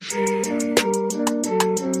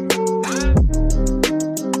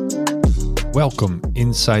Welcome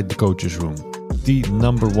inside the Coaches Room, the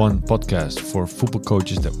 #1 podcast for football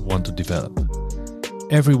coaches that want to develop.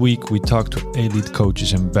 Every week we talk to elite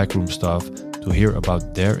coaches and backroom staff to hear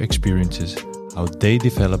about their experiences, how they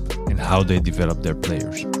develop and how they develop their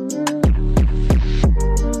players.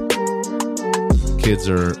 Kids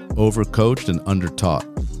are overcoached and undertaught,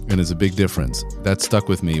 and it's a big difference. That stuck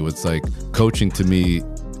with me. It's like coaching to me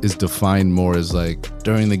is defined more as like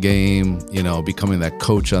during the game, becoming that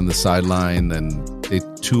coach on the sideline, and they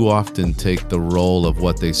too often take the role of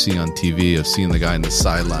what they see on TV, of seeing the guy in the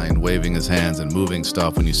sideline waving his hands and moving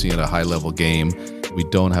stuff when you see it at a high-level game. We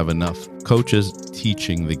don't have enough coaches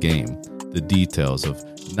teaching the game, the details of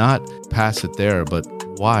not pass it there, but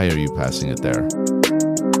why are you passing it there?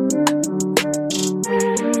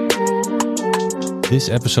 This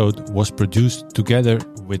episode was produced together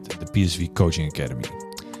with the PSV Coaching Academy.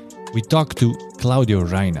 We talked to Claudio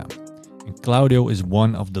Reyna. And Claudio is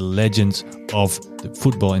one of the legends of the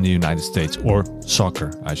football in the United States, or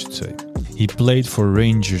soccer, I should say. He played for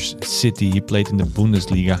Rangers City, he played in the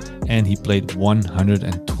Bundesliga, and he played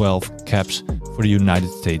 112 caps for the United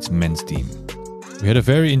States men's team. We had a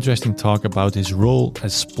very interesting talk about his role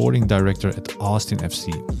as sporting director at Austin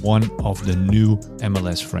FC, one of the new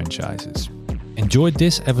MLS franchises. Enjoyed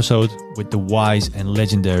this episode with the wise and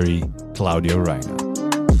legendary Claudio Reyna.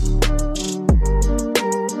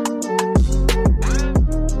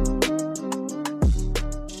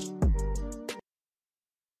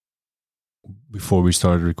 Before we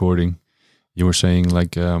started recording, you were saying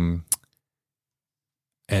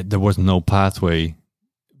there was no pathway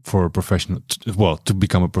for a professional, to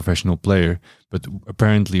become a professional player. But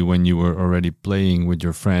apparently when you were already playing with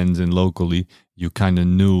your friends and locally, you kind of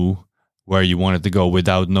knew where you wanted to go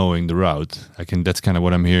without knowing the route. That's kind of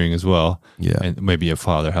what I'm hearing as well. Yeah. And maybe your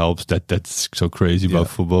father helps. That's so crazy about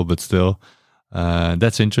football, but still,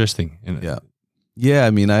 that's interesting. And Yeah,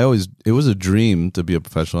 it was a dream to be a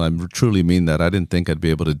professional. I truly mean that. I didn't think I'd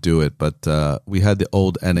be able to do it, but we had the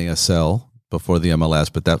old NASL before the MLS,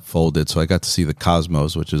 but that folded. So I got to see the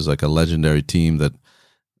Cosmos, which is like a legendary team that,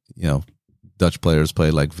 Dutch players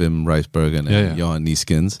play, like Wim Rijsbergen and Johan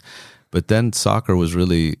Neeskens. But then soccer was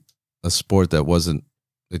really a sport that wasn't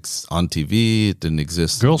on TV. It didn't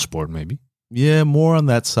exist. Girl sport, maybe. Yeah, more on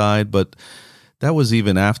that side, but that was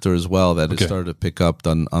even after as well that it started to pick up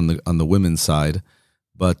on the women's side.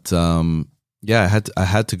 But I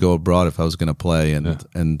had to go abroad if I was going to play,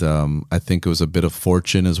 and I think it was a bit of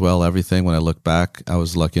fortune as well. Everything, when I look back, I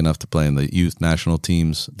was lucky enough to play in the youth national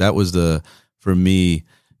teams. That was for me,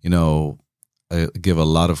 I give a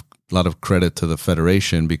lot of credit to the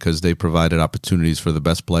federation because they provided opportunities for the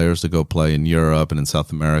best players to go play in Europe and in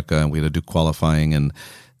South America, and we had to do qualifying, and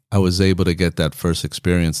I was able to get that first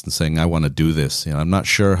experience and saying, I want to do this. I'm not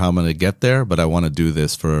sure how I'm going to get there, but I want to do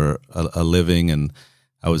this for a living, and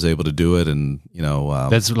I was able to do it. And,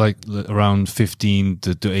 that's like around 15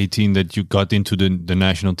 to 18 that you got into the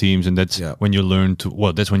national teams. And that's when you learned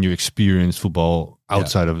that's when you experienced football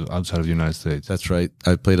outside of the United States. That's right.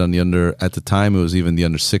 I played on at the time, it was even the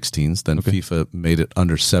under 16s. Then FIFA made it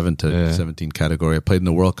under 17 category. I played in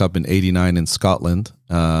the World Cup in '89 in Scotland.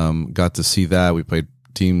 Got to see that. We played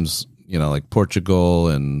teams, like Portugal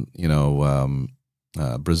and,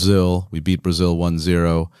 Brazil. We beat Brazil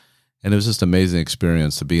 1-0. And it was just an amazing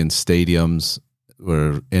experience to be in stadiums.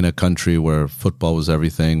 We're in a country where football was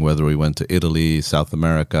everything, whether we went to Italy, South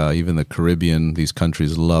America, even the Caribbean. These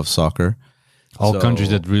countries love soccer. All countries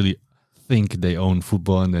that really think they own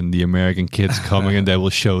football, and then the American kids coming and they will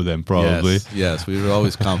show them probably. Yes, we were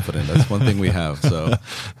always confident. That's one thing we have. So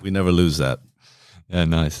we never lose that. Yeah,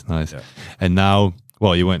 nice. Yeah. And now,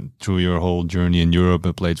 you went through your whole journey in Europe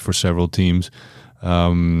and played for several teams.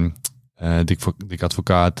 Dick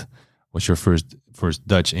Advocaat was your first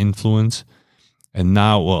Dutch influence, and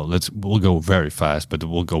now, we'll go very fast, but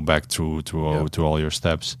we'll go back through all your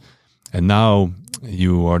steps. And now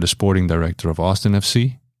you are the sporting director of Austin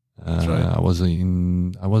FC. That's right. I was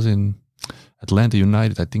in Atlanta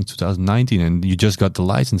United, I think 2019, and you just got the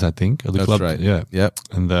license, I think. That's club. Right. Yeah. Yep.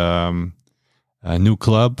 And a new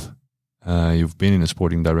club. You've been in a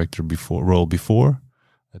sporting director role before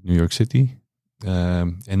at New York City,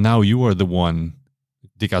 and now you are the one.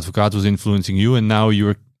 Dick Advocaat was influencing you, and now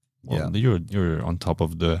you're on top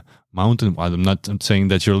of the mountain. I'm not saying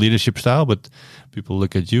that's your leadership style, but people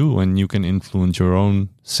look at you and you can influence your own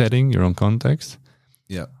setting, your own context.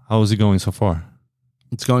 Yeah. How is it going so far?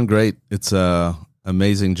 It's going great. It's a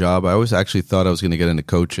amazing job. I always actually thought I was going to get into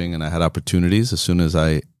coaching, and I had opportunities. As soon as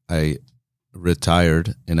I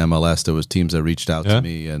retired in MLS, there was teams that reached out to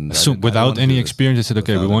me, and so without any experience, they said,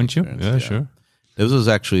 "Okay, we want you." Yeah, sure. This was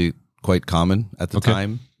actually quite common at the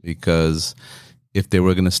time. because if they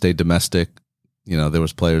were going to stay domestic, there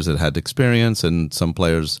was players that had experience and some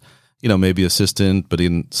players, maybe assistant, but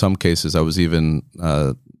in some cases I was even,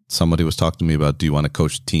 somebody was talking to me about, do you want to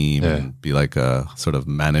coach a team and be like a sort of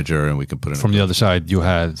manager, and we can put in from the other side, you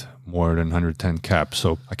had more than 110 caps,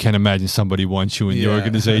 so I can't imagine somebody wants you in the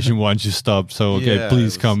organization, wants you stopped. So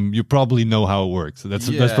please come. You probably know how it works. That's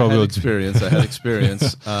probably I had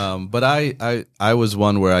experience. But I was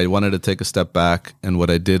one where I wanted to take a step back, and what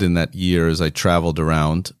I did in that year is I traveled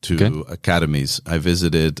around to academies. I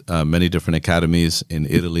visited many different academies in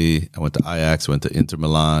Italy. I went to Ajax, I went to Inter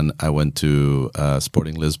Milan, I went to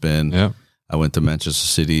Sporting Lisbon, I went to Manchester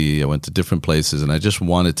City, I went to different places, and I just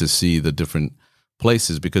wanted to see the different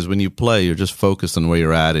places, because when you play, you're just focused on where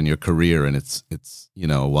you're at in your career, and it's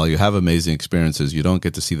while you have amazing experiences, you don't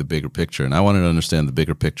get to see the bigger picture. And I wanted to understand the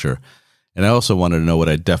bigger picture, and I also wanted to know what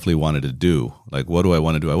I definitely wanted to do. Like, what do I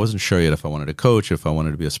want to do? I wasn't sure yet if I wanted to coach, if I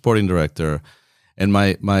wanted to be a sporting director. And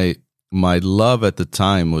my love at the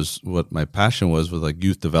time was, what my passion was like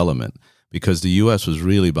youth development, because the U.S. was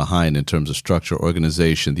really behind in terms of structure,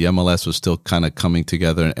 organization. The MLS was still kind of coming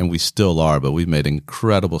together, and we still are, but we've made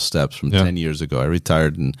incredible steps from 10 years ago. I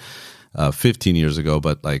retired 15 years ago,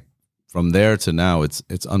 but like from there to now,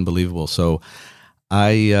 it's unbelievable. So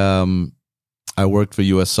I worked for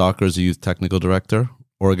U.S. Soccer as a youth technical director,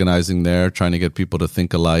 organizing there, trying to get people to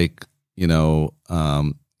think alike,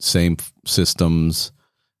 same systems.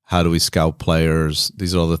 How do we scout players?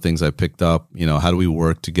 These are all the things I picked up. How do we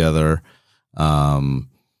work together? How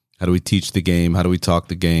do we teach the game? How do we talk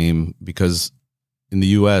the game? Because in the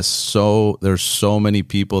U.S., there's so many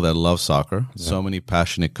people that love soccer, so many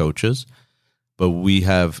passionate coaches, but we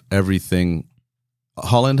have everything.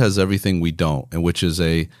 Holland has everything we don't, and which is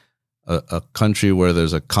a country where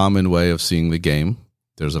there's a common way of seeing the game.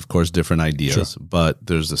 There's, of course, different ideas, but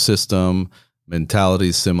there's a system. Mentality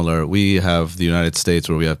is similar. We have the United States,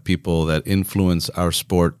 where we have people that influence our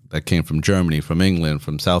sport that came from Germany, from England,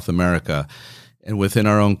 from South America. And within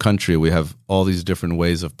our own country, we have all these different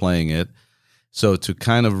ways of playing it. So to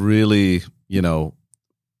kind of really,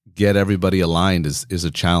 get everybody aligned is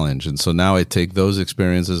a challenge. And so now I take those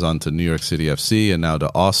experiences onto New York City FC and now to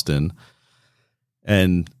Austin.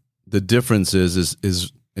 And the difference is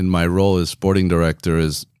in my role as sporting director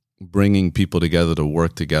is bringing people together to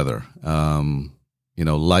work together,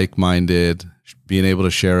 like-minded, being able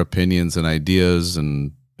to share opinions and ideas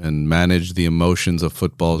and manage the emotions of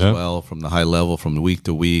football as well, from the high level, from week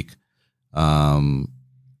to week.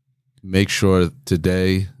 Make sure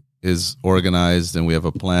today is organized and we have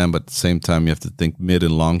a plan, but at the same time, you have to think mid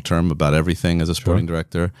and long term about everything as a sporting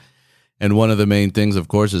director. And one of the main things, of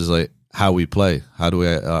course, is like how we play. How do we,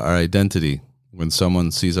 our identity, when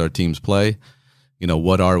someone sees our teams play,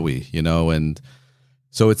 what are we, and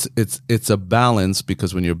so it's a balance,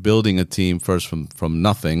 because when you're building a team first from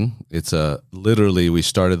nothing, it's literally, we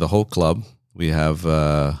started the whole club. We have,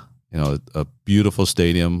 a beautiful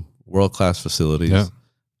stadium, world-class facilities,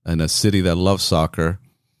 and a city that loves soccer,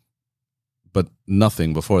 but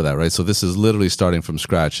nothing before that, right? So this is literally starting from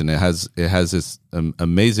scratch, and it has its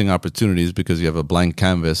amazing opportunities, because you have a blank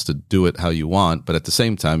canvas to do it how you want, but at the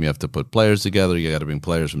same time, you have to put players together. You got to bring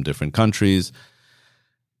players from different countries.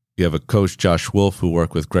 You have a coach, Josh Wolf, who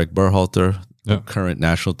worked with Greg Berhalter, the current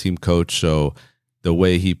national team coach. So the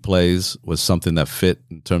way he plays was something that fit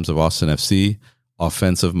in terms of Austin FC.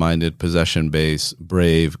 Offensive-minded, possession-based,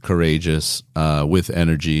 brave, courageous, with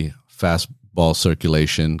energy, fast ball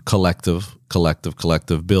circulation, collective,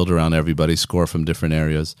 build around everybody, score from different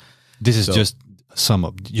areas. This is just sum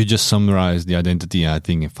up. You just summarized the identity, I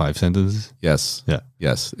think, in 5 sentences. Yes. Yeah.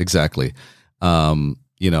 Yes, exactly.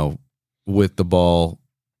 With the ball,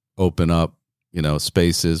 open up,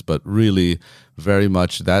 spaces, but really very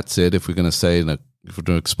much that's it. If we're going to say, if we're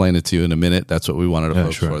going to explain it to you in a minute, that's what we wanted to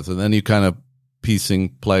focus for. So then you kind of piecing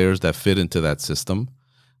players that fit into that system.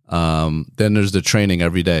 Then there's the training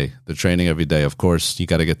every day. Of course, you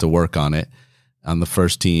got to get to work on it on the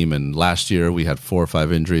first team. And last year we had 4 or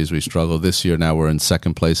 5 injuries. We struggled. This year, now we're in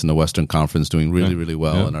second place in the Western Conference, doing really, really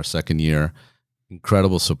well in our second year.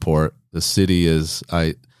 Incredible support. The city is,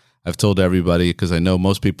 I've told everybody, because I know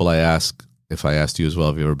most people I ask, if I asked you as well,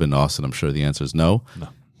 have you ever been to Austin? I'm sure the answer is no.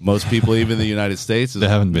 Most people, even in the United States, they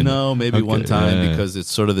haven't been. No, maybe one time, because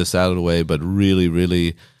it's sort of this out of the way, but really,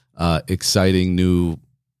 really exciting new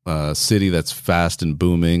city that's fast and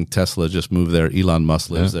booming. Tesla just moved there. Elon Musk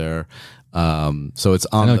lives there. So it's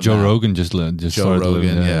on. Joe Rogan just Joe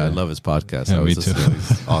Rogan. I love his podcast. Yeah, me too.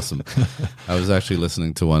 He's awesome. I was actually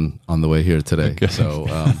listening to one on the way here today. Okay. So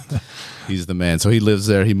he's the man. So he lives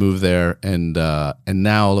there. He moved there, and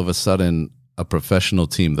now all of a sudden, a professional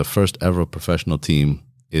team, the first ever professional team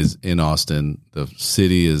is in Austin. The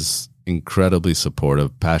city is incredibly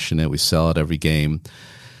supportive, passionate. We sell out every game.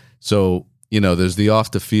 So, there's the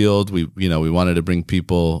off the field. We wanted to bring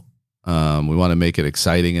people. We want to make it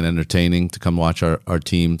exciting and entertaining to come watch our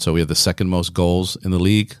team. So we have the second most goals in the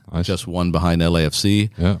league, just one behind LAFC.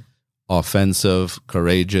 Yeah. Offensive,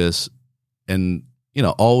 courageous, and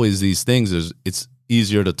always these things. It's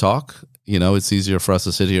easier to talk. It's easier for us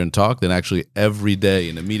to sit here and talk than actually every day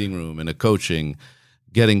in a meeting room, in a coaching,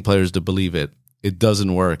 getting players to believe it. It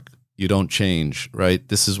doesn't work. You don't change, right?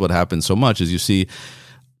 This is what happens so much is you see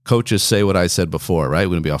coaches say what I said before, right?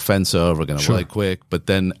 We're going to be offensive. We're going to play quick, but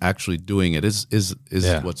then actually doing it is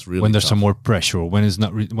what's really when there's tough. some more pressure, or when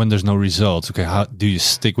when there's no results. Okay, how do you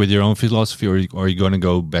stick with your own philosophy, or are you going to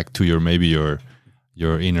go back to your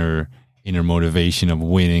inner motivation of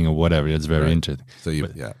winning or whatever? That's very interesting. So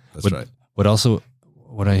that's right. But also,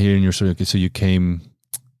 what I hear in your story, okay, so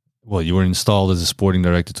you were installed as a sporting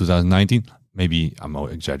director 2019. Maybe I'm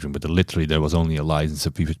exaggerating, but literally there was only a license,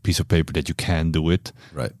 a piece of paper that you can do it.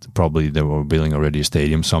 Right. Probably they were building already a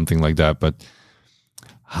stadium, something like that. But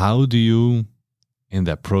how do you, in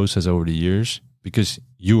that process over the years, because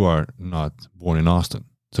you are not born in Austin,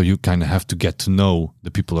 so you kind of have to get to know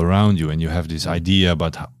the people around you, and you have this idea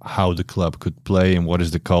about how the club could play and what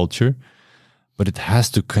is the culture. But it has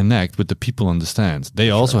to connect with the people on the stands. They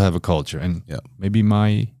also have a culture, and maybe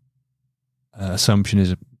my assumption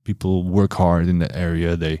is people work hard in that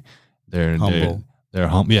area. They're humble. They're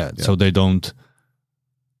humble. Yeah. So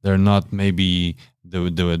they're not maybe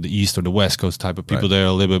the East or the West Coast type of people. Right. They're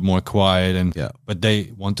a little bit more quiet but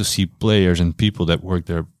they want to see players and people that work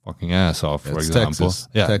their fucking ass off, for example. Texas.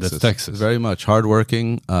 That's Texas. Very much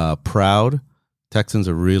hardworking, proud. Texans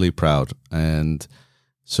are really proud. And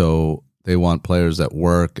so they want players that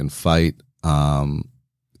work and fight.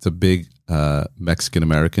 It's a big Mexican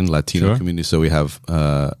American Latino community, so we have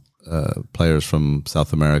players from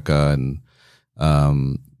South America and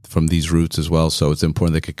from these roots as well. So it's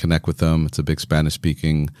important they could connect with them. It's a big Spanish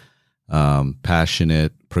speaking,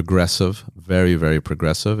 passionate, progressive, very, very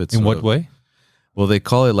progressive. It's in what way? Well, they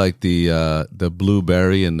call it like the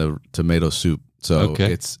blueberry and the tomato soup. So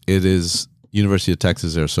it is University of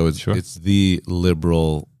Texas there. So it's the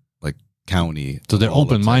liberal county. So they're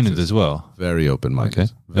open-minded as well. Very open-minded.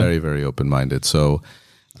 Okay. Very, very open-minded. So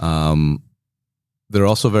they're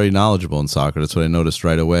also very knowledgeable in soccer. That's what I noticed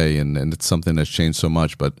right away. And it's something that's changed so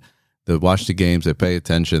much. But they watch the games. They pay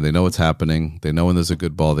attention. They know what's happening. They know when there's a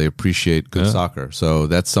good ball. They appreciate good soccer. So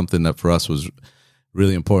that's something that for us was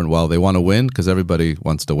really important. While they want to win, because everybody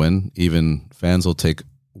wants to win. Even fans will take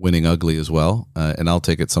winning ugly as well. And I'll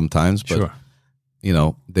take it sometimes. But,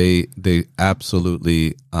 they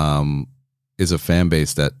absolutely... is a fan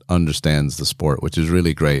base that understands the sport, which is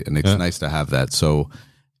really great, and it's nice to have that. So,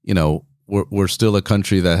 we're still a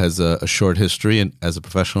country that has a short history and as a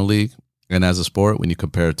professional league and as a sport when you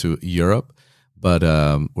compare it to Europe, but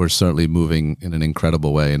we're certainly moving in an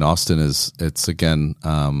incredible way. And Austin it's again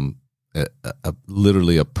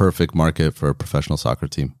literally a perfect market for a professional soccer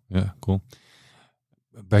team. Yeah, cool.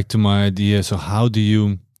 Back to my idea. So, how do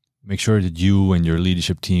you make sure that you and your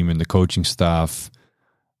leadership team and the coaching staff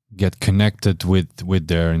get connected with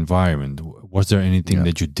their environment? Was there anything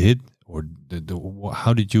that you did, or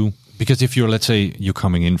how did you? Because if you're, let's say, you're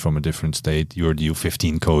coming in from a different state, you're the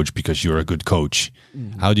U15 coach because you're a good coach.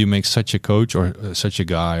 Mm-hmm. How do you make such a coach or such a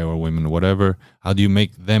guy or woman, or whatever? How do you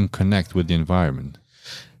make them connect with the environment?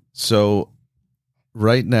 So,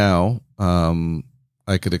 right now,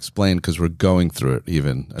 I could explain because we're going through it.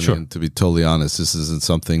 Even I mean, to be totally honest, this isn't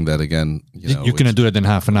something that again you cannot do it in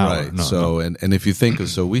half an hour. Right. No, And if you think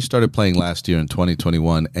so, we started playing last year in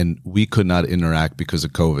 2021, and we could not interact because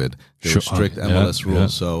of COVID. There were strict MLS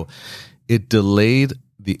rules, so it delayed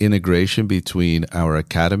the integration between our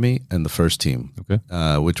academy and the first team,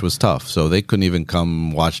 which was tough. So they couldn't even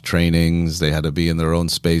come watch trainings. They had to be in their own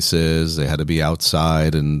spaces. They had to be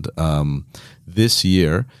outside. And this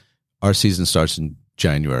year, our season starts in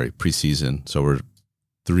January, preseason. So we're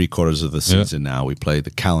 3/4 of the season now. We play the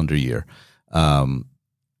calendar year.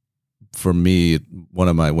 For me,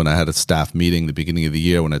 when I had a staff meeting the beginning of the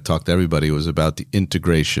year, when I talked to everybody, it was about the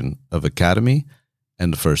integration of academy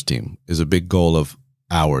and the first team is a big goal of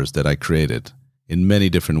ours that I created in many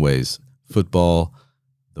different ways. Football,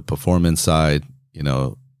 the performance side,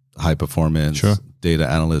 high performance, data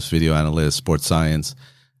analyst, video analyst, sports science,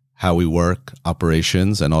 how we work,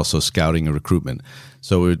 operations, and also scouting and recruitment.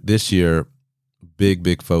 So this year,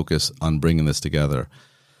 big focus on bringing this together.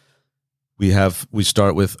 We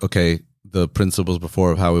start with, the principles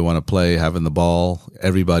before of how we want to play, having the ball,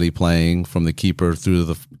 everybody playing from the keeper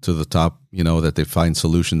through to the top, that they find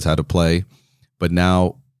solutions how to play. But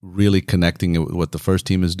now really connecting it with what the first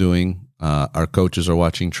team is doing. Our coaches are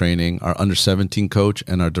watching training. Our under-17 coach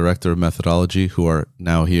and our director of methodology, who are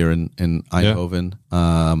now here in Eindhoven,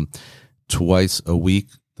 twice a week,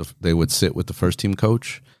 they would sit with the first team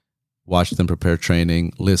coach, watch them prepare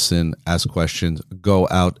training, listen, ask questions, go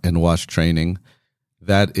out and watch training.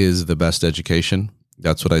 That is the best education.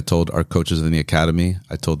 That's what I told our coaches in the academy.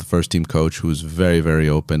 I told the first team coach, who's very, very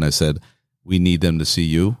open, I said, we need them to see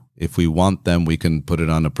you. If we want them, we can put it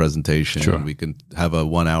on a presentation. Sure. We can have a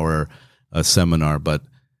 1 hour seminar, but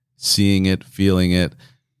seeing it, feeling it,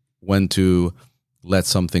 when to let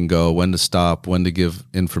something go, when to stop, when to give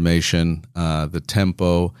information, the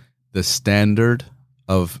tempo, the standard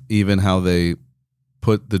of even how they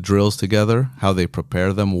put the drills together, how they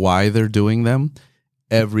prepare them, why they're doing them,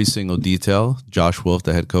 every single detail. Josh Wolf,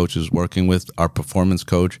 the head coach, is working with our performance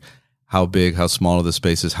coach. How big, how small are the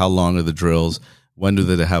spaces, how long are the drills, when do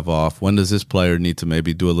they have off, when does this player need to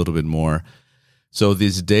maybe do a little bit more. So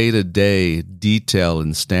this day-to-day detail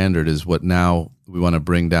and standard is what now we want to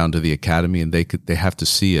bring down to the academy, and they have to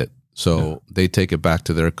see it. So they take it back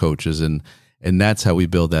to their coaches, and that's how we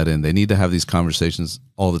build that in. They need to have these conversations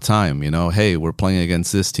all the time. You know, hey, we're playing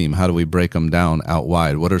against this team. How do we break them down out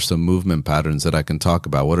wide? What are some movement patterns that I can talk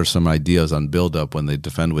about? What are some ideas on build-up when they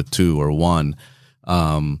defend with 2 or 1?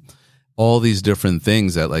 All these different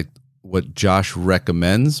things that, like, what Josh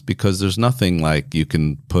recommends, because there's nothing like you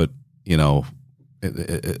can put, you know,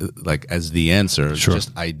 like as the answer, sure.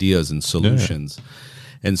 Just ideas and solutions.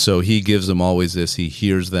 Yeah. And so he gives them always this, he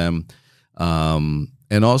hears them.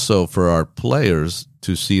 And also for our players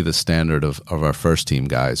to see the standard of our first team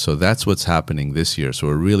guys. So that's what's happening this year. So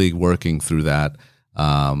we're really working through that.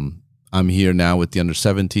 I'm here now with the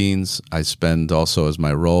under-17s. I spend also as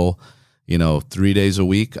my role, 3 days a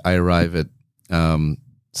week. I arrive at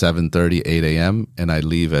 7:30, 8 a.m. and I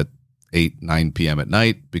leave at 8, 9 p.m. at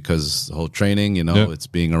night, because the whole training, It's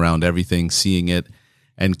being around everything, seeing it,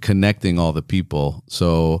 and connecting all the people.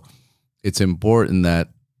 So it's important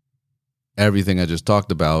that everything I just talked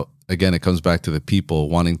about, again, it comes back to the people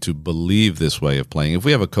wanting to believe this way of playing. If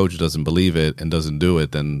we have a coach who doesn't believe it and doesn't do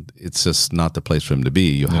it, then it's just not the place for him to be.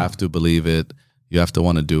 You have to believe it. You have to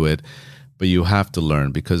want to do it, but you have to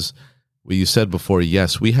learn, because what you said before,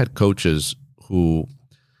 yes, we had coaches who,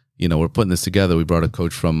 we're putting this together. We brought a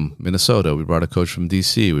coach from Minnesota. We brought a coach from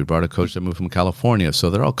D.C. We brought a coach that moved from California.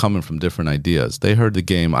 So they're all coming from different ideas. They heard the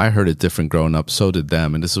game. I heard it different growing up. So did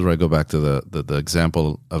them. And this is where I go back to the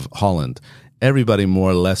example of Holland. Everybody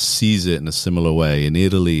more or less sees it in a similar way. In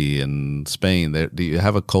Italy and Spain, you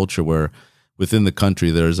have a culture where within the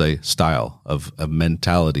country there's a style of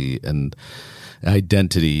mentality and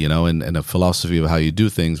identity, and a philosophy of how you do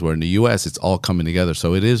things, where in the U.S. it's all coming together.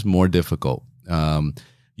 So it is more difficult.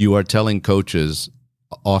 You are telling coaches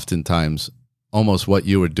oftentimes almost what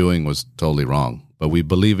you were doing was totally wrong, but we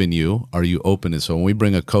believe in you. Are you open? So when we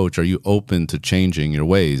bring a coach, are you open to changing your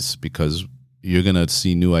ways? Because you're going to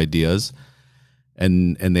see new ideas,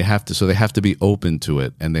 and they have to be open to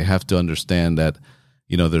it. And they have to understand that,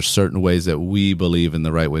 there's certain ways that we believe in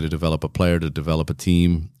the right way to develop a player, to develop a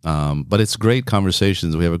team. But it's great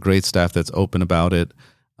conversations. We have a great staff that's open about it,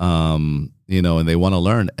 and they want to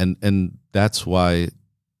learn. And that's why,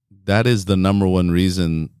 that is the number one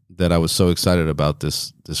reason that I was so excited about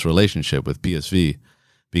this relationship with PSV,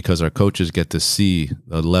 because our coaches get to see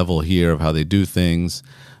the level here of how they do things,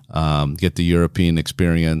 get the European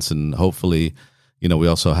experience, and hopefully, we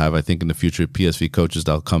also have, I think in the future, PSV coaches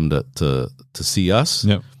that'll come to see us.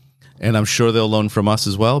 Yep. And I'm sure they'll learn from us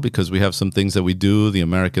as well, because we have some things that we do. The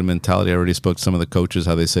American mentality, I already spoke to some of the coaches,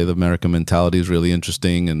 how they say the American mentality is really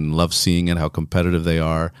interesting, and love seeing it, how competitive they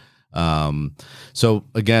are. So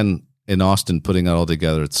again, in Austin, putting that all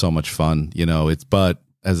together, it's so much fun, but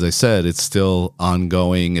as I said, it's still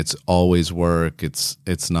ongoing. It's always work. It's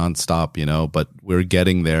nonstop, but we're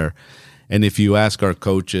getting there. And if you ask our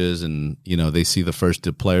coaches, and, they see the first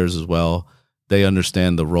two players as well, they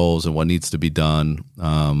understand the roles and what needs to be done,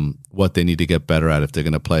 what they need to get better at if they're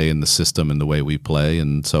going to play in the system and the way we play.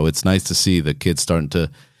 And so it's nice to see the kids starting to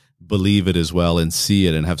believe it as well and see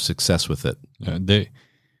it and have success with it. They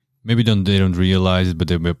don't realize it, but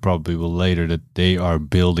they probably will later, that they are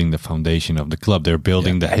building the foundation of the club. They're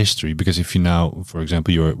building the history. Because if you now, for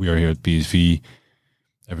example, we are here at PSV,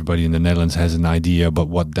 everybody in the Netherlands has an idea about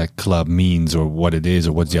what that club means, or what it is,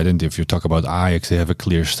 or what's the identity. If you talk about Ajax, they have a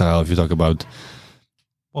clear style. If you talk about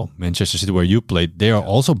Manchester City, where you played, they are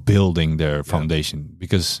also building their foundation,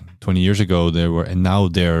 because 20 years ago and now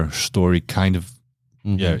their story kind of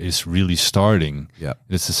is really starting. Yeah,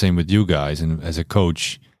 it's the same with you guys. And as a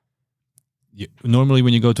coach, normally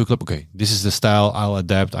when you go to a club, okay, this is the style, I'll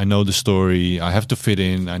adapt. I know the story. I have to fit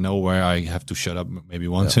in. I know where I have to shut up maybe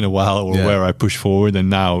once in a while, or where I push forward. And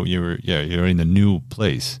now you're in a new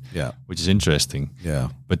place, which is interesting. Yeah,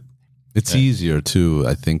 but it's easier too,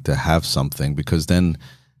 I think, to have something, because then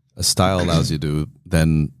a style allows you to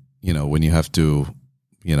then, when you have to,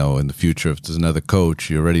 in the future, if there's another coach,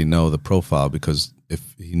 you already know the profile, because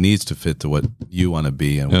if he needs to fit to what you want to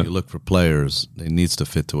be, and when you look for players, it needs to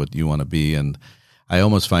fit to what you want to be. And I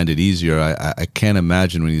almost find it easier. I can't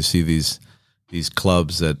imagine when you see these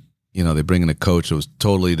clubs that, they bring in a coach that was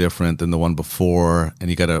totally different than the one before, and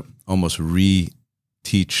you got to almost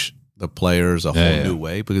re-teach the players a whole new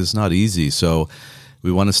way, because it's not easy. So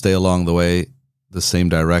we want to stay along the same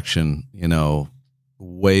direction,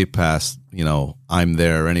 way past, I'm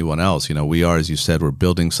there or anyone else. We are, as you said, we're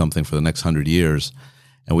building something for the next 100 years,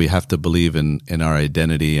 and we have to believe in our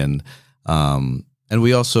identity. And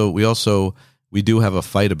we do have a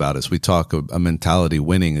fight about us. We talk a mentality,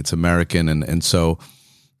 winning. It's American. And so,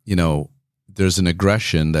 there's an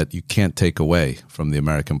aggression that you can't take away from the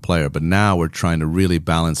American player. But now we're trying to really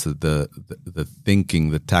balance the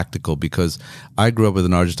thinking, the tactical, because I grew up with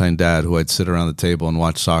an Argentine dad who I'd sit around the table and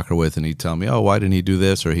watch soccer with, and he'd tell me, oh, why didn't he do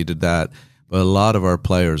this or he did that? But a lot of our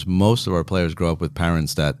players, most of our players grow up with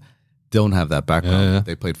parents that don't have that background.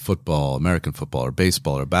 They played football, American football, or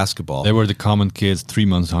baseball, or basketball. They were the common kids, 3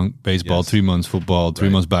 months baseball, 3 months football, 3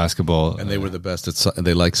 months basketball. And they were the best at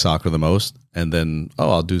they liked soccer the most. And then,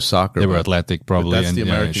 I'll do soccer. They were athletic, probably. That's the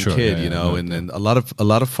American kid, And a lot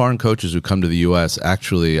of foreign coaches who come to the U.S.,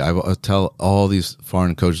 actually, I tell all these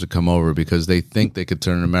foreign coaches to come over, because they think they could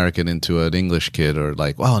turn an American into an English kid, or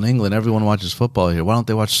like, well, in England, everyone watches football here. Why don't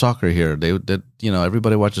they watch soccer here?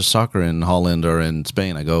 Everybody watches soccer in Holland or in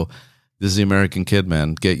Spain. I go, this is the American kid,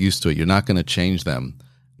 man. Get used to it. You're not going to change them.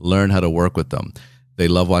 Learn how to work with them. They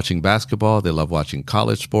love watching basketball. They love watching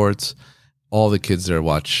college sports. All the kids there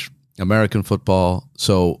watch American football.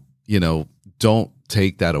 So, don't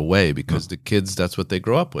take that away, because the kids, that's what they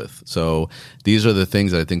grow up with. So these are the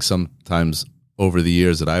things that I think sometimes over the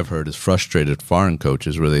years that I've heard is frustrated foreign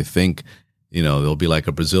coaches, where they think, they'll be like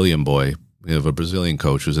a Brazilian boy. We have a Brazilian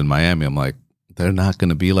coach who's in Miami. I'm like, they're not going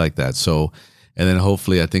to be like that. So, and then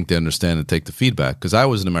hopefully I think they understand and take the feedback, because I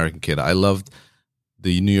was an American kid. I loved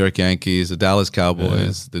the New York Yankees, the Dallas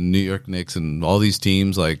Cowboys, the New York Knicks, and all these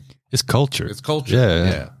teams. Like, it's culture. It's culture.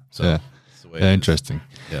 Yeah. So that's the way interesting.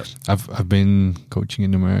 Yeah. I've been coaching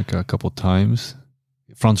in America a couple of times.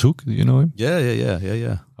 Franz Hoek, do you know him?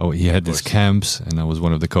 Yeah. Oh, he had these camps, and I was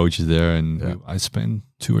one of the coaches there. And I spent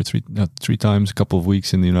 2 or 3 times, a couple of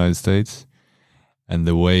weeks in the United States. And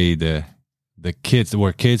the way the kids, there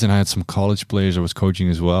were kids, and I had some college players I was coaching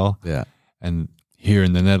as well. Yeah. And here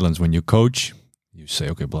in the Netherlands, when you coach, you say,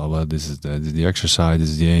 okay, blah, blah, this is the exercise, this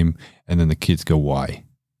is the aim. And then the kids go, why?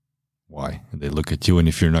 And they look at you, and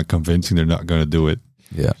if you're not convincing, they're not going to do it.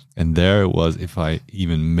 Yeah. And there it was, if I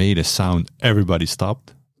even made a sound, everybody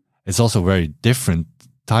stopped. It's also very different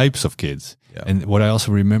types of kids. Yeah. And what I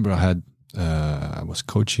also remember, I was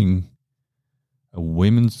coaching a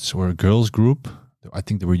women's or a girls group. I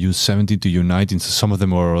think they were U17 to U19, so some of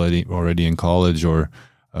them were already in college, or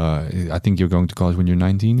I think you're going to college when you're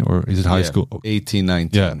 19, or is it high school? 18,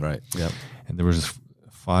 19, right. Yeah. And there was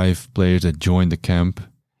 5 players that joined the camp.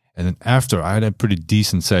 And then after, I had a pretty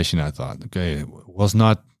decent session, I thought. Okay, it was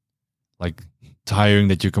not like tiring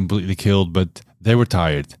that you're completely killed, but they were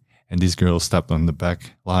tired. And these girls stepped on the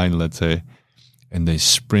back line, let's say, and they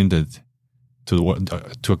sprinted to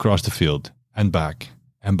across the field and back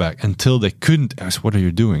until they couldn't ask, what are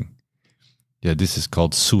you doing? Yeah, this is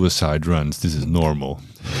called suicide runs. This is normal.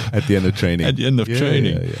 At the end of training. At the end of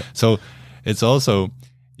training. Yeah. So it's also,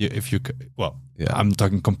 I'm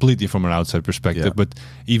talking completely from an outside perspective, but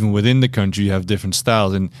even within the country, you have different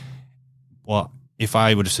styles. And, if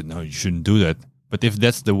I would have said, no, you shouldn't do that. But if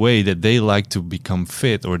that's the way that they like to become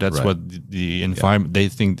fit, or that's what the environment, they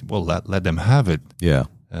think, well, let them have it. Yeah.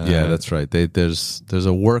 That's right. There's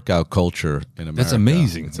a workout culture in America. That's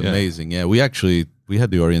amazing. It's amazing. Yeah, we had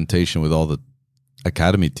the orientation with all the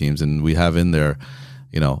academy teams, and we have in there,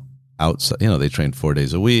 outside. They train 4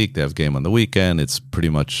 days a week. They have game on the weekend. It's pretty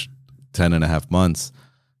much 10.5 months.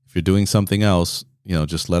 If you're doing something else,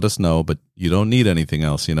 just let us know. But you don't need anything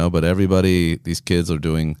else, But everybody, these kids are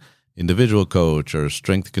doing individual coach or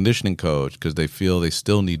strength conditioning coach because they feel they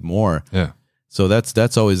still need more. Yeah. So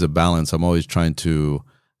that's always a balance. I'm always trying to.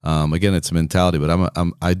 Again, it's a mentality, but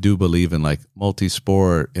I do believe in like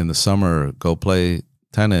multi-sport in the summer. Go play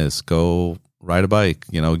tennis. Go ride a bike.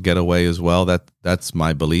 Get away as well. That's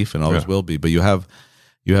my belief and always will be. But you have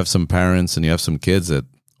some parents and you have some kids that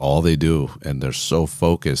all they do, and they're so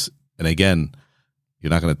focused, And again, you're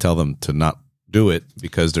not going to tell them to not do it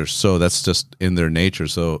because that's just in their nature.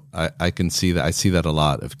 So I can see that. I see that a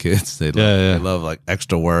lot of kids. They love like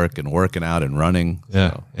extra work and working out and running.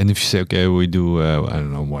 Yeah. So. And if you say, okay, we do, I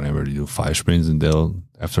don't know, whatever, you do 5 sprints, and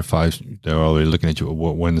after 5, they're already looking at you.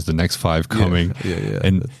 When is the next 5 coming? Yeah.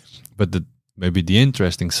 But maybe the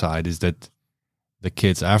interesting side is that the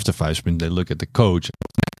kids after 5 sprints, they look at the coach.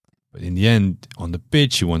 But in the end, on the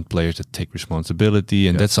pitch, you want players that take responsibility,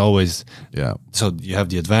 and that's always So you have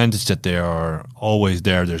the advantage that they are always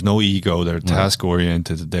there. There's no ego. They're task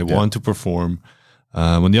oriented. They want to perform.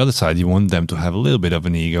 On the other side, you want them to have a little bit of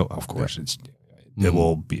an ego. Of course, they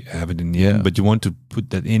will have it in the end, but you want to put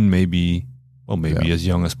that in maybe as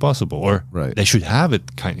young as possible, or they should have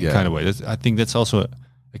it kind of way. I think that's also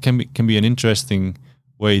it can be an interesting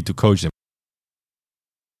way to coach them.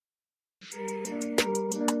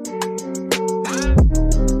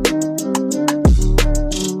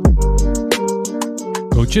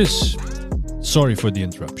 Coaches, sorry for the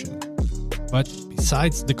interruption, but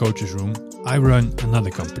besides the coaches room, I run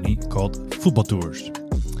another company called Football Tours.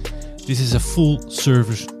 This is a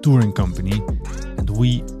full-service touring company, and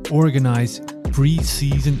we organize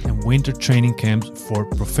pre-season and winter training camps for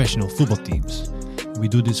professional football teams. We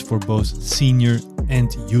do this for both senior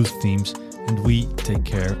and youth teams, and we take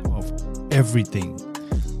care of everything: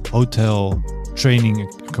 hotel, training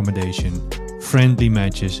accommodation, friendly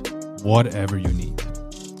matches, whatever you need.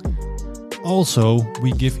 Also,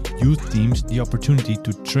 we give youth teams the opportunity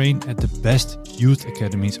to train at the best youth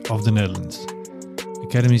academies of the Netherlands.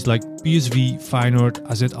 Academies like PSV, Feyenoord,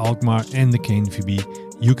 AZ Alkmaar and the KNVB,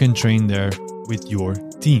 you can train there with your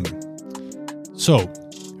team. So,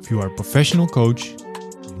 if you are a professional coach,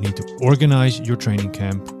 you need to organize your training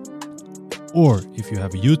camp. Or if you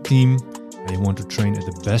have a youth team and you want to train at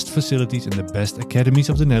the best facilities and the best academies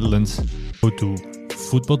of the Netherlands, go to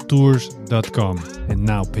footballtours.com. And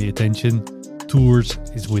now pay attention, tours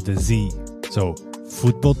is with a Z. So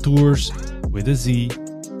footballtours with a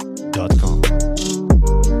Z.com.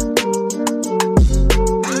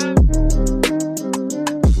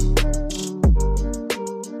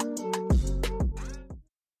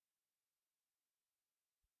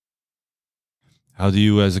 How do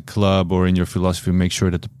you as a club or in your philosophy make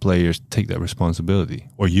sure that the players take that responsibility?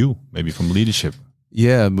 Or you, maybe from leadership?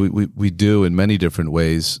 Yeah, we do in many different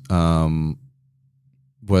ways. Whether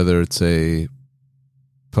it's a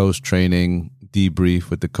post-training debrief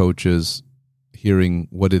with the coaches, hearing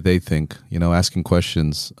what did they think, asking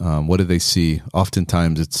questions, what did they see?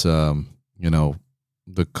 Oftentimes it's,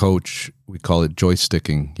 the coach, we call it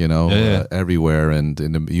joysticking, everywhere. And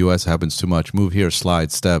in the U.S. it happens too much. Move here,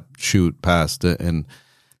 slide, step, shoot, pass. And,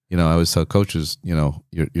 I always tell coaches, you're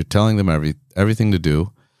telling them everything to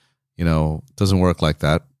do. It doesn't work like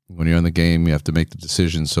that. When you're in the game, you have to make the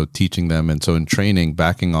decisions. So teaching them, and so in training,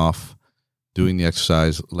 backing off, doing the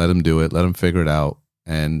exercise, let them do it, let them figure it out.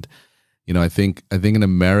 And I think in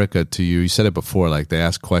America, you said it before, like they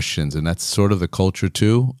ask questions, and that's sort of the culture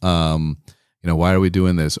too. Why are we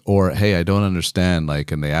doing this? Or hey, I don't understand.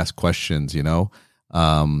 And they ask questions. They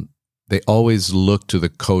always look to the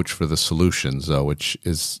coach for the solutions, though, which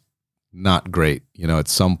is not great. At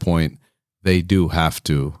some point, they do have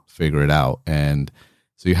to figure it out. And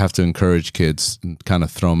so you have to encourage kids and kind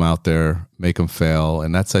of throw them out there, make them fail.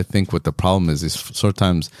 And that's, I think, what the problem is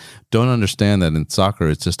sometimes don't understand that in soccer,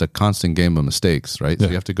 it's just a constant game of mistakes, right? Yeah. So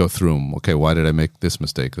you have to go through them. Okay, why did I make this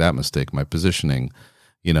mistake, that mistake, my positioning?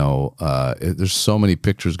 There's so many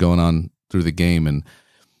pictures going on through the game. And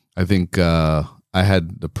I think I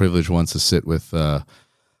had the privilege once to sit with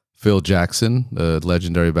Phil Jackson, the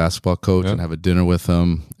legendary basketball coach, and have a dinner with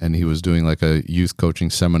him. And he was doing like a youth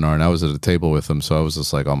coaching seminar, and I was at a table with him. So I was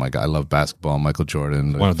just like, oh my God, I love basketball. Michael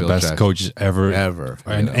Jordan. One of the best coaches ever.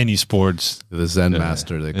 In any sports. The Zen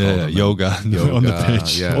master, they call him. Yoga on the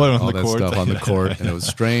pitch. All that stuff on the court. And it was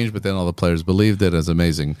strange, but then all the players believed it. It was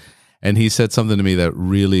amazing. And he said something to me that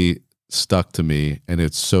really stuck to me, and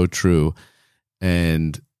it's so true.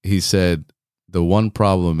 And he said, the one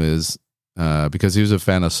problem is, because he was a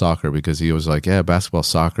fan of soccer, because he was like, yeah, basketball,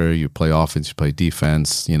 soccer, you play offense, you play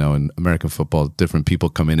defense, in American football, different people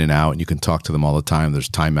come in and out and you can talk to them all the time. There's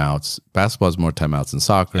timeouts. Basketball has more timeouts than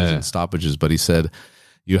soccer and stoppages, but he said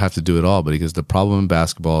you have to do it all. But because the problem in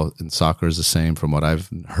basketball and soccer is the same from what I've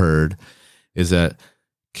heard, is that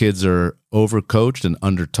kids are overcoached and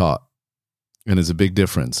undertaught. And it's a big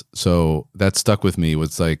difference. So that stuck with me.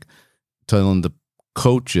 Was like telling the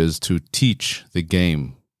coaches to teach the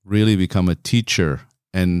game, really become a teacher.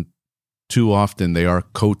 And too often they are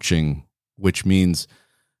coaching, which means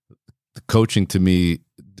the coaching to me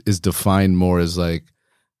is defined more as like,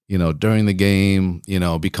 during the game,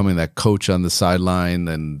 becoming that coach on the sideline,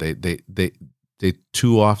 and they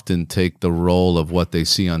too often take the role of what they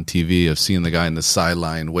see on TV, of seeing the guy in the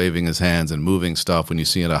sideline waving his hands and moving stuff when you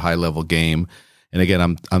see it at a high level game. And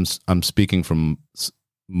again, I'm speaking from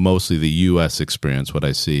mostly the U.S. experience, what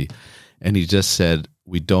I see. And he just said,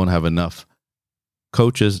 we don't have enough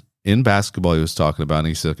coaches in basketball he was talking about. And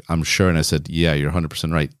he said, I'm sure. And I said, yeah, you're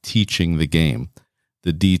 100% right. Teaching the game,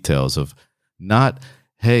 the details of not,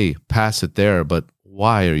 hey, pass it there, but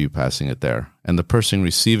why are you passing it there? And the person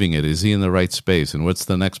receiving it, is he in the right space? And what's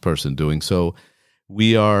the next person doing? So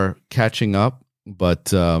we are catching up, but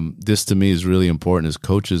this to me is really important, is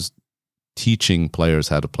coaches teaching players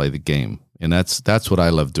how to play the game. And that's what I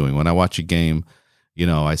love doing. When I watch a game,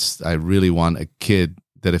 I really want a kid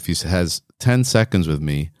that if he has 10 seconds with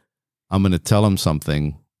me, I'm going to tell him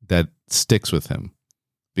something that sticks with him.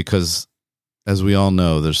 Because as we all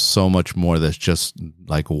know, there's so much more that's just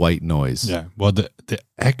like white noise. Yeah. Well, the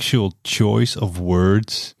actual choice of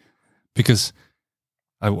words, because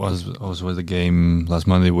I was with a game last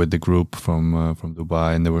Monday with the group from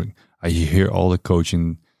Dubai, and I hear all the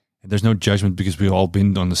coaching. And there's no judgment, because we've all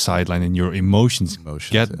been on the sideline, and your emotions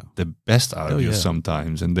get the best out of you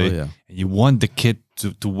sometimes. And and you want the kid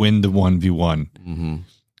to win the 1v1. Mm-hmm.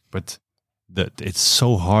 But it's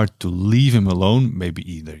so hard to leave him alone. Maybe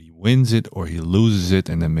either he wins it or he loses it,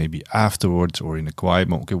 and then maybe afterwards or in a quiet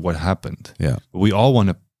moment, okay, what happened? Yeah. But we all want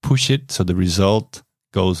to push it so the result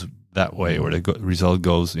goes that way, or the result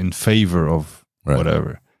goes in favor of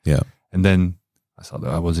whatever. Yeah. And then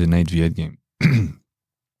I was in an 8v8 game.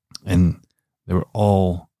 And they were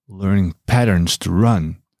all learning patterns to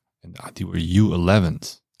run, and they were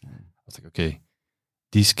U11s. I was like, okay,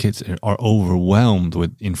 these kids are overwhelmed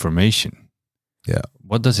with information. Yeah.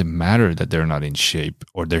 What does it matter that they're not in shape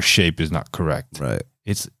or their shape is not correct? Right.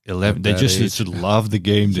 It's 11. They just should love the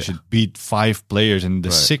game. They should beat 5 players, and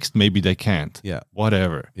the sixth, maybe they can't. Yeah.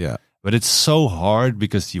 Whatever. Yeah. But it's so hard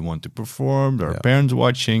because you want to perform. There are parents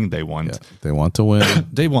watching. They want. They want to win.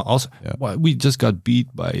 They want also. Well, we just got beat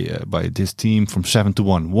by this team from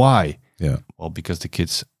 7-1. Why? Yeah. Well, because the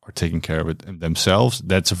kids are taking care of it themselves.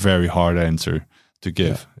 That's a very hard answer to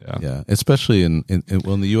give. Yeah. Especially in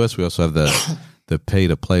the US, we also have the pay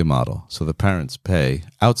to play model. So the parents pay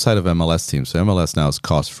outside of MLS teams. So MLS now is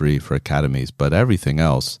cost free for academies, but everything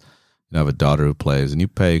else, I have a daughter who plays, and you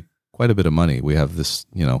pay quite a bit of money. We have this,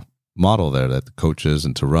 model there that the coaches,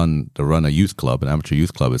 and to run a youth club, an amateur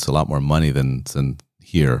youth club, it's a lot more money than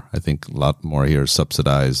here. I think a lot more here is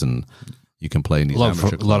subsidized, and you can play in these amateur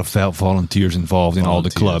clubs. A lot of volunteers involved in all the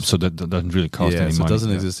clubs, so that doesn't really cost any money. So it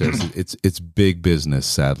doesn't exist there. It's big business,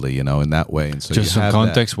 sadly, in that way. And so just some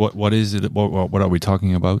context, what is it? What are we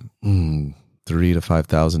talking about? 3,000 to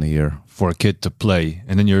 5,000 a year for a kid to play,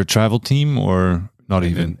 and then you're a travel team, or not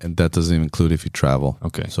even? And that doesn't even include if you travel.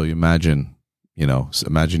 Okay, so you imagine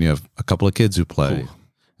you have a couple of kids who play,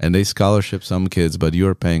 and they scholarship some kids, but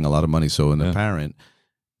you're paying a lot of money. So in a parent,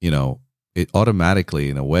 it automatically,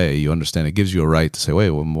 in a way, you understand, it gives you a right to say, wait,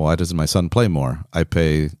 well, why doesn't my son play more? I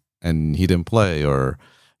pay and he didn't play, or,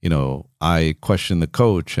 I question the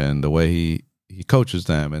coach and the way he coaches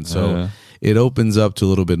them. And so it opens up to a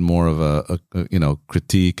little bit more of a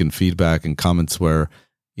critique and feedback and comments where,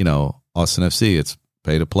 Austin FC, it's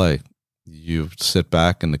pay to play. You sit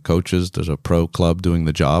back, and the coaches, there's a pro club doing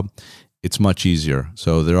the job. It's much easier.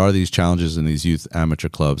 So there are these challenges in these youth amateur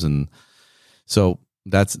clubs, and so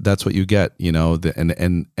that's what you get,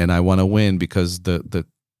 and I want to win because the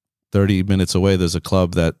 30 minutes away there's a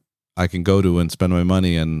club that I can go to and spend my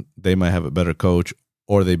money, and they might have a better coach,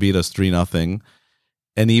 or they beat us 3-0.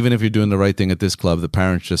 And even if you're doing the right thing at this club, the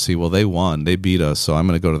parents just see, well, they won, they beat us, so I'm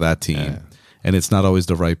going to go to that team, and it's not always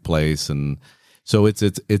the right place, and so it's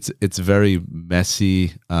very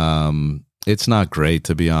messy. It's not great,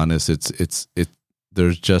 to be honest.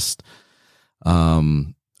 There's just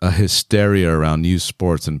a hysteria around youth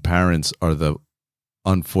sports, and parents are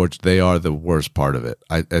they are the worst part of it.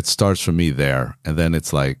 It starts for me there, and then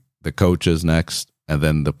it's like the coaches next, and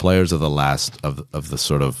then the players are the last of the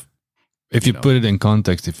sort of. If you put it in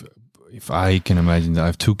context, if I can imagine that I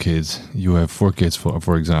have 2 kids, you have 4 kids,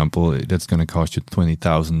 for example, that's going to cost you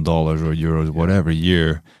 $20,000 or euros, whatever a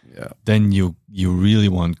year. Yeah. Then you really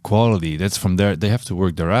want quality. That's from there. They have to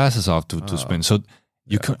work their asses off to spend. So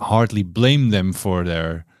you can hardly blame them for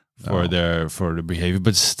their behavior.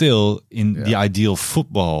 But still, in the ideal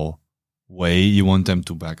football way, you want them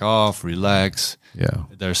to back off, relax. Yeah.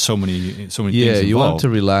 There's so many things involved. You want to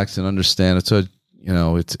relax and understand. It's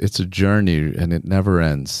a journey, and it never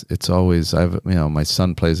ends. It's always my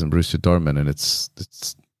son plays in Borussia Dortmund, and it's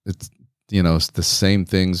the same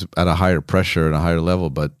things at a higher pressure and a higher level,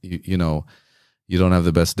 but you don't have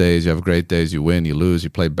the best days. You have great days. You win, you lose, you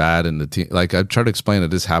play bad, and the team. Like I try to explain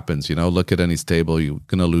that this happens. Look at any table, you're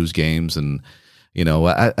gonna lose games, and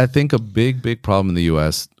I think a big problem in the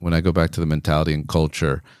U.S. when I go back to the mentality and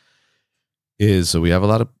culture is so we have a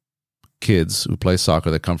lot of kids who play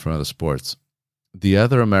soccer that come from other sports. The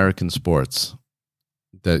other American sports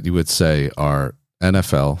that you would say are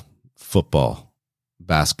NFL, football,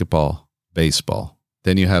 basketball, baseball.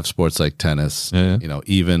 Then you have sports like tennis,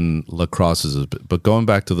 even lacrosse is, but going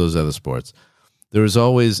back to those other sports, there is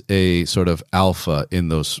always a sort of alpha in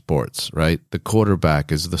those sports, right? The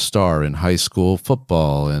quarterback is the star in high school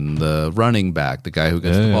football, and the running back, the guy who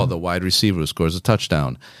gets the ball, the wide receiver who scores a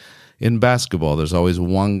touchdown. In basketball, there's always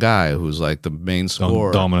one guy who's like the main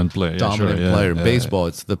scorer. Dominant player. In baseball,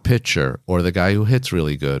 it's the pitcher or the guy who hits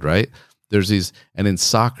really good, right? There's these, and in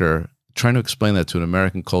soccer, trying to explain that to an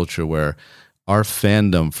American culture where our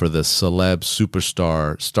fandom for the celeb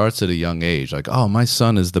superstar starts at a young age. Like, oh, my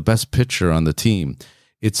son is the best pitcher on the team.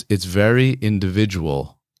 It's very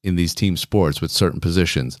individual in these team sports with certain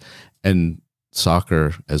positions. And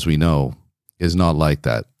soccer, as we know, is not like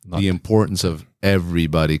that. The importance of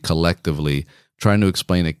everybody collectively trying to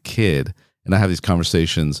explain a kid, and I have these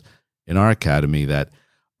conversations in our academy that,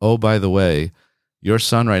 oh, by the way, your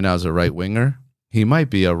son right now is a right winger. He might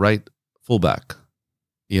be a right fullback.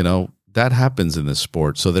 That happens in this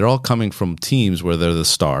sport. So they're all coming from teams where they're the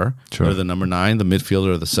star, they're the number 9, the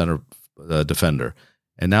midfielder, or the center defender.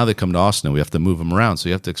 And now they come to Austin and we have to move them around. So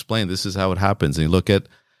you have to explain this is how it happens. And you look at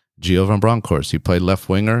Gio van Bronckhorst. He played left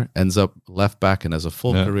winger, ends up left back, and has a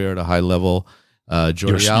full career at a high level.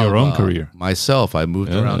 Your own career. Myself, I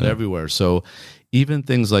moved around everywhere. So even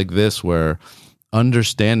things like this, where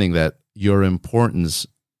understanding that your importance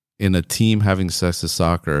in a team having success in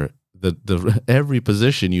soccer, the every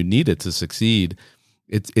position you need it to succeed,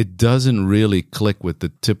 it doesn't really click with the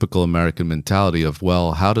typical American mentality of,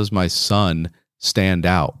 well, how does my son stand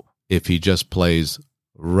out if he just plays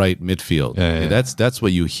right midfield? That's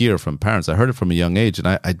what you hear from parents. I heard it from a young age, and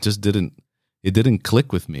I just didn't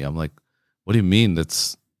click with me. I'm like, what do you mean?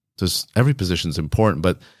 That's just every position is important,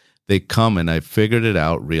 but they come, and I figured it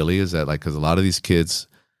out really is that, like, because a lot of these kids,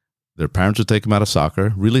 their parents would take them out of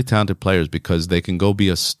soccer, really talented players, because they can go be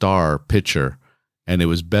a star pitcher, and it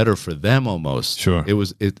was better for them almost. Sure.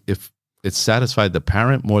 If it satisfied the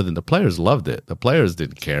parent more than the players loved it. The players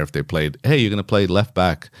didn't care if they played, hey, you're going to play left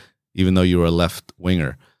back, even though you were a left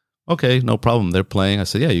winger. Okay, no problem. They're playing. I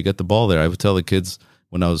said, yeah, you get the ball there. I would tell the kids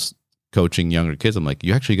when I was coaching younger kids, I'm like,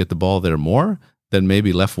 you actually get the ball there more than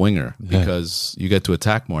maybe left winger because you get to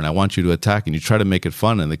attack more, and I want you to attack, and you try to make it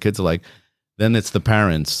fun. And the kids are like, then it's the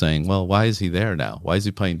parents saying, well, why is he there now? Why is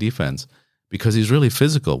he playing defense? Because he's really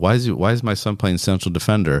physical. Why is my son playing central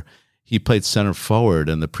defender? He played center forward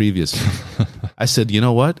in the previous. I said, you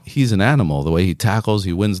know what? He's an animal. The way he tackles,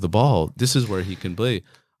 he wins the ball. This is where he can play.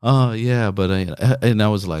 Oh, yeah, but and I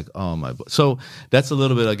was like, oh, my. So that's a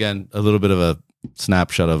little bit of a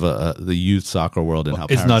snapshot of the youth soccer world and how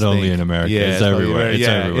it's not only in America, it's everywhere. It's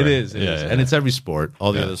everywhere. It is. And it's every sport.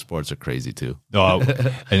 All the other sports are crazy too. Oh,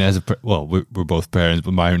 and we're both parents,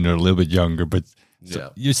 but mine are a little bit younger. But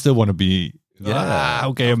you still want to be.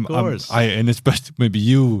 Okay. Of course. And especially maybe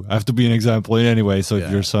you have to be an example in any way. So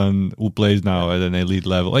if your son who plays now at an elite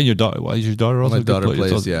level, and your daughter, is your daughter also? My daughter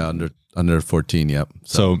plays, under 14. Yep.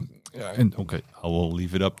 So I will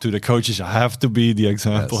leave it up to the coaches. I have to be the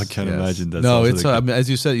example. I can't imagine that. No, it's I mean, as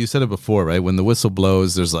you said it before, right? When the whistle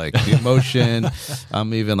blows, there's like the emotion.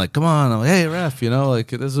 I'm even like, come on, I'm like, hey ref, like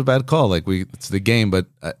this is a bad call. Like it's the game, but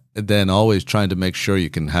then always trying to make sure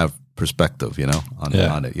you can have perspective,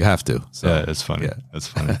 on it. You have to. So, yeah, it's funny. Yeah. That's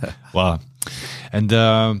funny. Wow.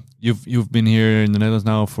 And you've been here in the Netherlands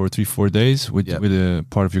now for 3-4 days with a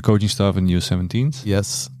part of your coaching staff in U17s.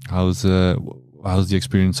 Yes. How's the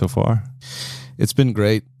experience so far? It's been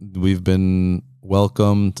great. We've been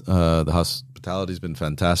welcomed. The hospitality's been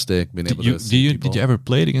fantastic. Did you ever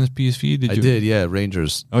play it against PSV? I did. Yeah,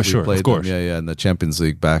 Rangers. Oh, sure, of course. Yeah, in the Champions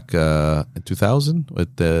League back in 2000.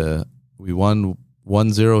 We won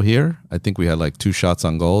 1-0 here. I think we had like 2 shots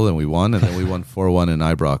on goal, and we won, and then we won 4-1 in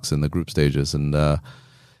Ibrox in the group stages, and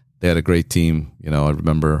they had a great team. I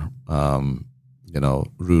remember, Ruud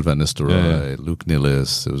van Nistelrooy, Luc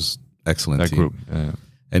Nilis. It was excellent team. Group. Yeah.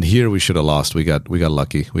 And here we should have lost. We got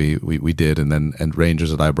lucky. We did, and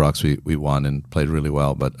Rangers at Ibrox we won and played really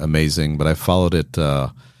well, but amazing. But I followed it.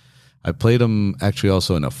 I played them actually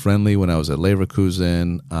also in a friendly when I was at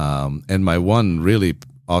Leverkusen. And my one really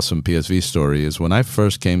awesome PSV story is when I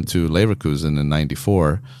first came to Leverkusen in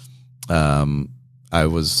 '94.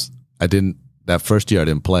 that first year I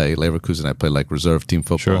didn't play Leverkusen. I played like reserve team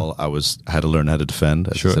football. Sure. I had to learn how to defend,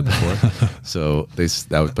 as I said before. So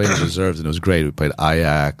I was playing reserves, and it was great. We played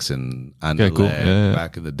Ajax and Anderlecht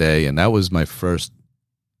back in the day, and that was my first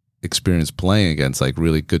experience playing against like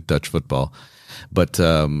really good Dutch football. But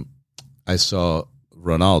I saw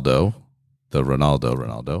Ronaldo. The original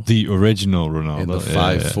Ronaldo. In the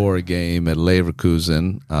 5-4 game at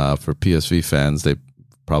Leverkusen, for PSV fans, they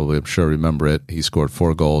probably, I'm sure, remember it. He scored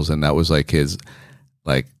 4 goals, and that was like his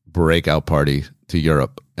like breakout party to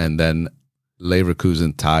Europe. And then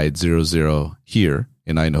Leverkusen tied 0-0 here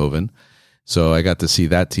in Eindhoven. So I got to see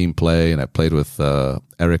that team play, and I played with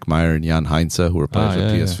Eric Meyer and Jan Heinze, who were players for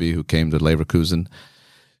PSV, who came to Leverkusen.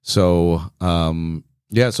 So,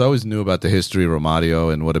 so I always knew about the history of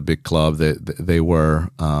Romario and what a big club they were.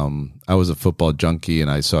 I was a football junkie,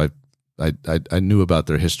 and I knew about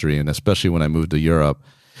their history, and especially when I moved to Europe.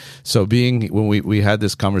 So when we had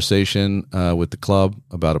this conversation with the club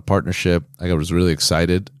about a partnership, I was really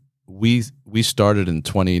excited. We started in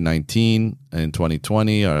 2019 and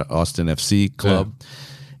 2020, our Austin FC club,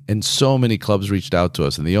 and so many clubs reached out to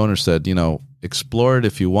us, and the owner said, explore it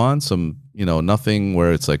if you want some. Nothing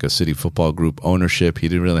where it's like a city football group ownership. He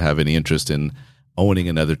didn't really have any interest in owning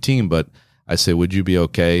another team. But I said, would you be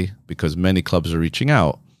okay? Because many clubs are reaching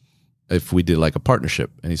out if we did like a partnership.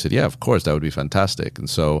 And he said, yeah, of course, that would be fantastic. And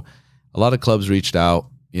so a lot of clubs reached out,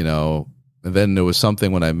 and then there was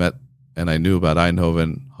something when I met and I knew about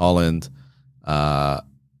Eindhoven, Holland.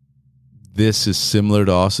 This is similar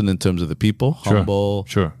to Austin in terms of the people, humble,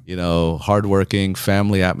 hardworking,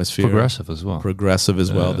 family atmosphere. Progressive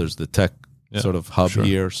as well. There's the tech sort of hub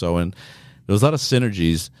here. So, and there was a lot of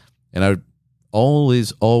synergies, and I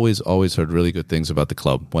always heard really good things about the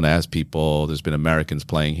club. When I asked people, there's been Americans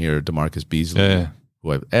playing here, DeMarcus Beasley,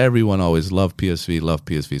 everyone always loved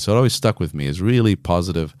PSV. So it always stuck with me. It's really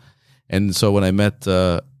positive. And so when I met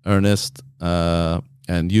Ernest,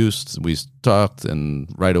 and Joost, we talked, and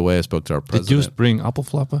right away I spoke to our president. Did Joost bring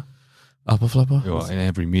appelflappen? Appelflappen? Well, in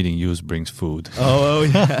every meeting, Joost brings food. Oh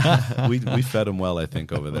yeah. we fed him well, I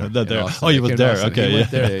think, over there. You were there. Okay, he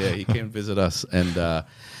went there. Yeah, he came visit us, and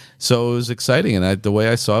so it was exciting. And the way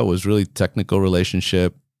I saw it was really technical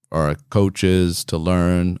relationship. Our coaches to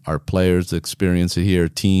learn, our players to experience it here,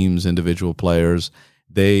 teams, individual players.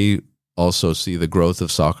 They also see the growth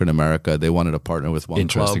of soccer in America. They wanted to partner with one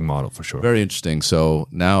interesting club. Model for sure. Very interesting. So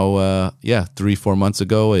now, 3-4 months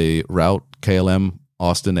ago, a route KLM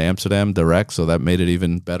Austin to Amsterdam direct. So that made it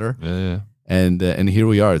even better. Yeah. And here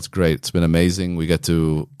we are. It's great. It's been amazing. We get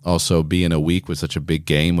to also be in a week with such a big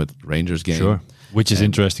game with Rangers game. Sure. Which is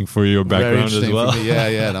interesting for your background as well.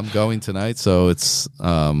 Yeah. And I'm going tonight. So it's,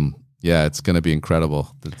 it's going to be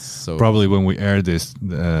incredible. Probably when we air this,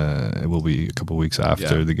 it will be a couple of weeks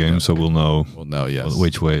after the game, so we'll know. Yes,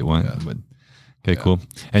 which way it went. Yeah. But cool.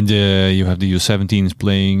 And you have the U17s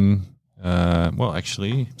playing.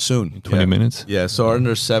 Actually, soon, in 20 minutes. Yeah. So our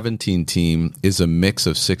under 17 team is a mix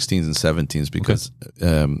of 16s and 17s because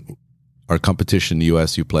our competition in the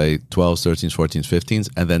US, you play 12s, 13s, 14s, 15s,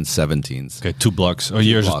 and then 17s. Okay, 2 blocks.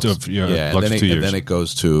 Years. Blocks 2 years. And then it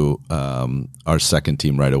goes to our second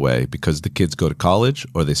team right away because the kids go to college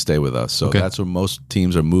or they stay with us. So that's where most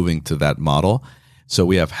teams are moving to that model. So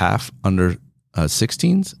we have half under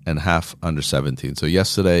 16s and half under 17s. So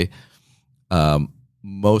yesterday,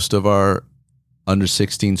 most of our under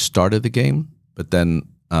 16s started the game, but then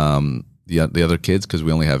the other kids, because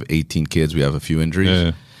we only have 18 kids, we have a few injuries.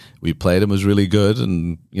 Yeah. We played them, it was really good,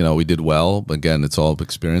 and we did well. But again, it's all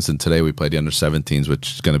experience. And today we played the under 17s,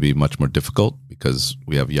 which is going to be much more difficult because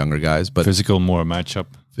we have younger guys. But physical, more a matchup.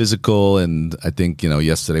 Physical, and I think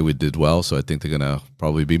yesterday we did well, so I think they're going to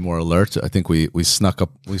probably be more alert. I think we snuck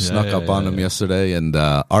up on them yesterday, and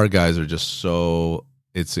our guys are just so.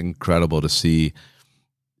 It's incredible to see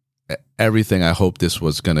everything. I hope this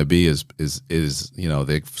was going to be is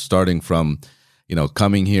they starting from.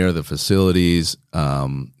 Coming here, the facilities,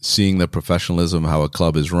 seeing the professionalism, how a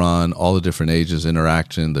club is run, all the different ages,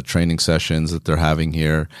 interaction, the training sessions that they're having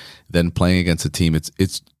here, then playing against a team,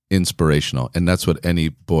 it's inspirational. And that's what any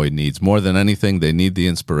boy needs. More than anything, they need the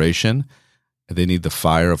inspiration. They need the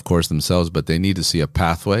fire, of course, themselves, but they need to see a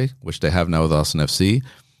pathway, which they have now with Austin FC.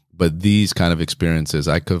 But these kind of experiences,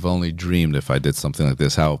 I could have only dreamed if I did something like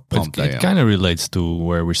this, how pumped I am. It kind of relates to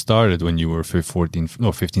where we started when you were 15,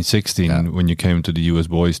 16, when you came to the US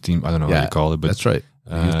boys team. I don't know how you call it. But that's right.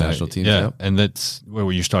 The youth national team. Yeah, and that's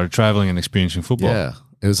where you started traveling and experiencing football. Yeah,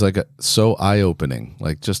 it was like so eye-opening,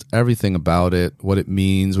 like just everything about it, what it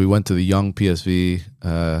means. We went to the young PSV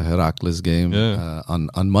Heracles game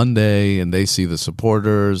on Monday, and they see the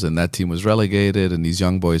supporters, and that team was relegated, and these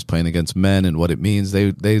young boys playing against men, and what it means.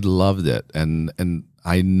 They loved it, and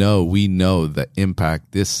we know the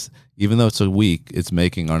impact this, even though it's a week, it's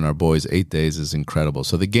making on our boys. 8 days is incredible.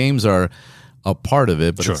 So the games are a part of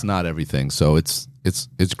it, but it's not everything. So it's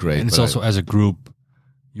great. And it's also as a group.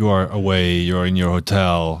 You are away, you're in your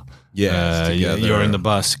hotel, you're in the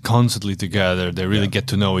bus constantly together. They really get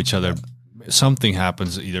to know each other. Something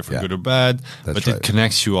happens either for good or bad, but it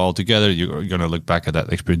connects you all together. You're going to look back at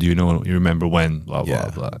that experience. You remember when, blah, blah,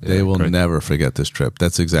 blah. They will never forget this trip.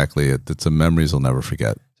 That's exactly it. It's a memories they'll never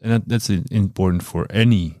forget. And that's important for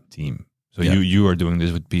any team. So you are doing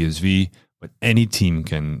this with PSV, but any team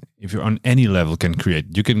can, if you're on any level, can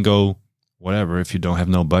create. You can go whatever, if you don't have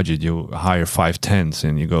no budget, you hire 5 tents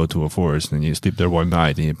and you go to a forest and you sleep there one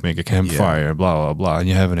night and you make a campfire, blah, blah, blah, and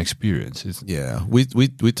you have an experience.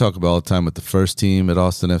 We talk about all the time with the first team at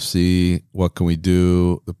Austin FC, what can we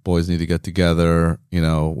do? The boys need to get together,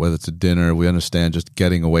 whether it's a dinner, we understand just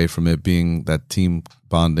getting away from it, being that team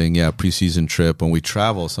bonding, preseason trip.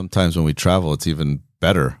 Sometimes when we travel, it's even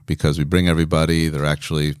better because we bring everybody, they're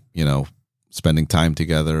actually, spending time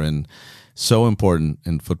together, and so important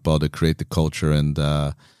in football to create the culture. And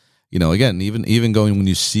again, even going, when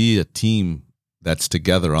you see a team that's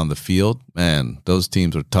together on the field, man, those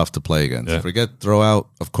teams are tough to play against. Throw out,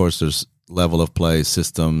 of course, there's level of play,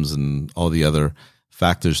 systems, and all the other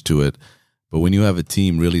factors to it. But when you have a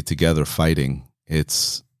team really together fighting,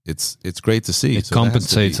 it's great to see. It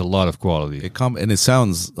compensates a lot of quality. And it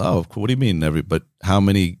sounds, what do you mean? But how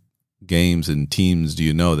many games and teams do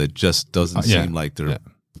you know that just doesn't seem like they're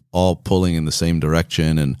all pulling in the same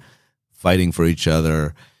direction and fighting for each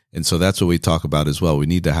other? And so that's what we talk about as well. We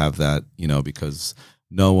need to have that, because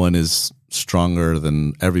no one is stronger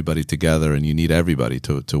than everybody together, and you need everybody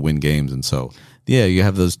to win games. And so, you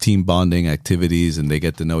have those team bonding activities, and they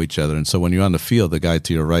get to know each other. And so when you're on the field, the guy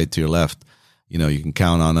to your right, to your left, you can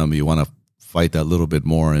count on them. You want to fight that little bit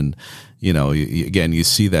more. And, you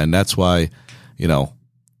see that. And that's why,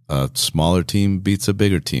 a smaller team beats a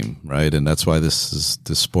bigger team, right? And that's why this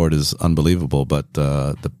sport is unbelievable. But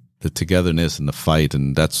the togetherness and the fight,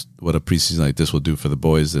 and that's what a preseason like this will do for the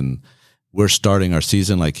boys. And we're starting our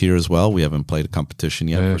season like here as well. We haven't played a competition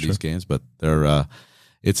yet for these games, but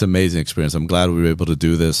it's an amazing experience. I'm glad we were able to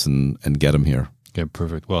do this and get them here. Okay,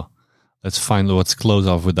 perfect. Well, let's close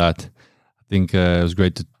off with that. I think it was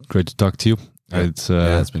great to talk to you. It's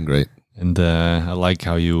been great. And I like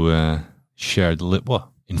how you shared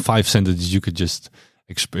in 5 sentences, you could just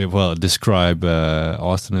describe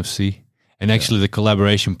Austin FC, and actually the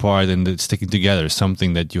collaboration part and the sticking together is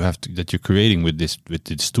something that that you're creating with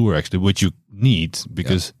this tour, actually, which you need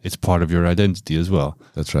because it's part of your identity as well.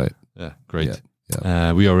 That's right. Yeah, great.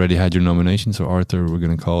 Yeah. We already had your nomination, so Arthur, we're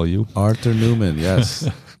going to call you Arthur Newman. Yes,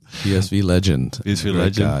 PSV legend,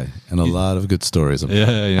 guy, and a lot of good stories. I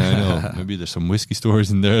know. Maybe there's some whiskey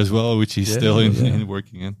stories in there as well, which he's still in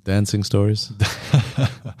working in. Dancing stories.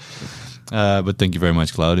 But thank you very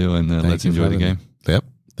much, Claudio, and let's enjoy the game. Yep.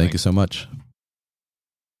 Thank you so much.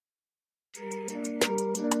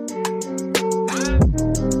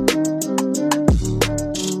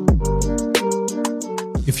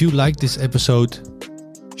 If you like this episode,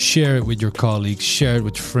 share it with your colleagues, share it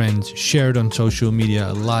with friends, share it on social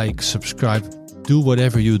media, subscribe, do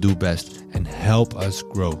whatever you do best and help us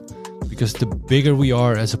grow. Because the bigger we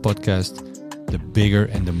are as a podcast, the bigger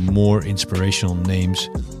and the more inspirational names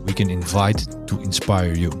we can invite to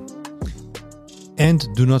inspire you. And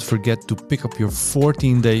do not forget to pick up your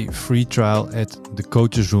 14-day free trial at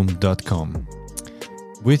thecoachesroom.com.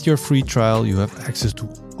 With your free trial, you have access to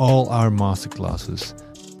all our masterclasses,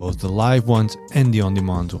 both the live ones and the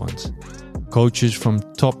on-demand ones. Coaches from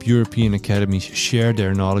top European academies share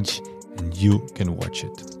their knowledge and you can watch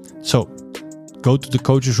it. So, go to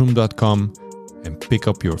thecoachesroom.com and pick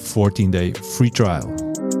up your 14-day free trial.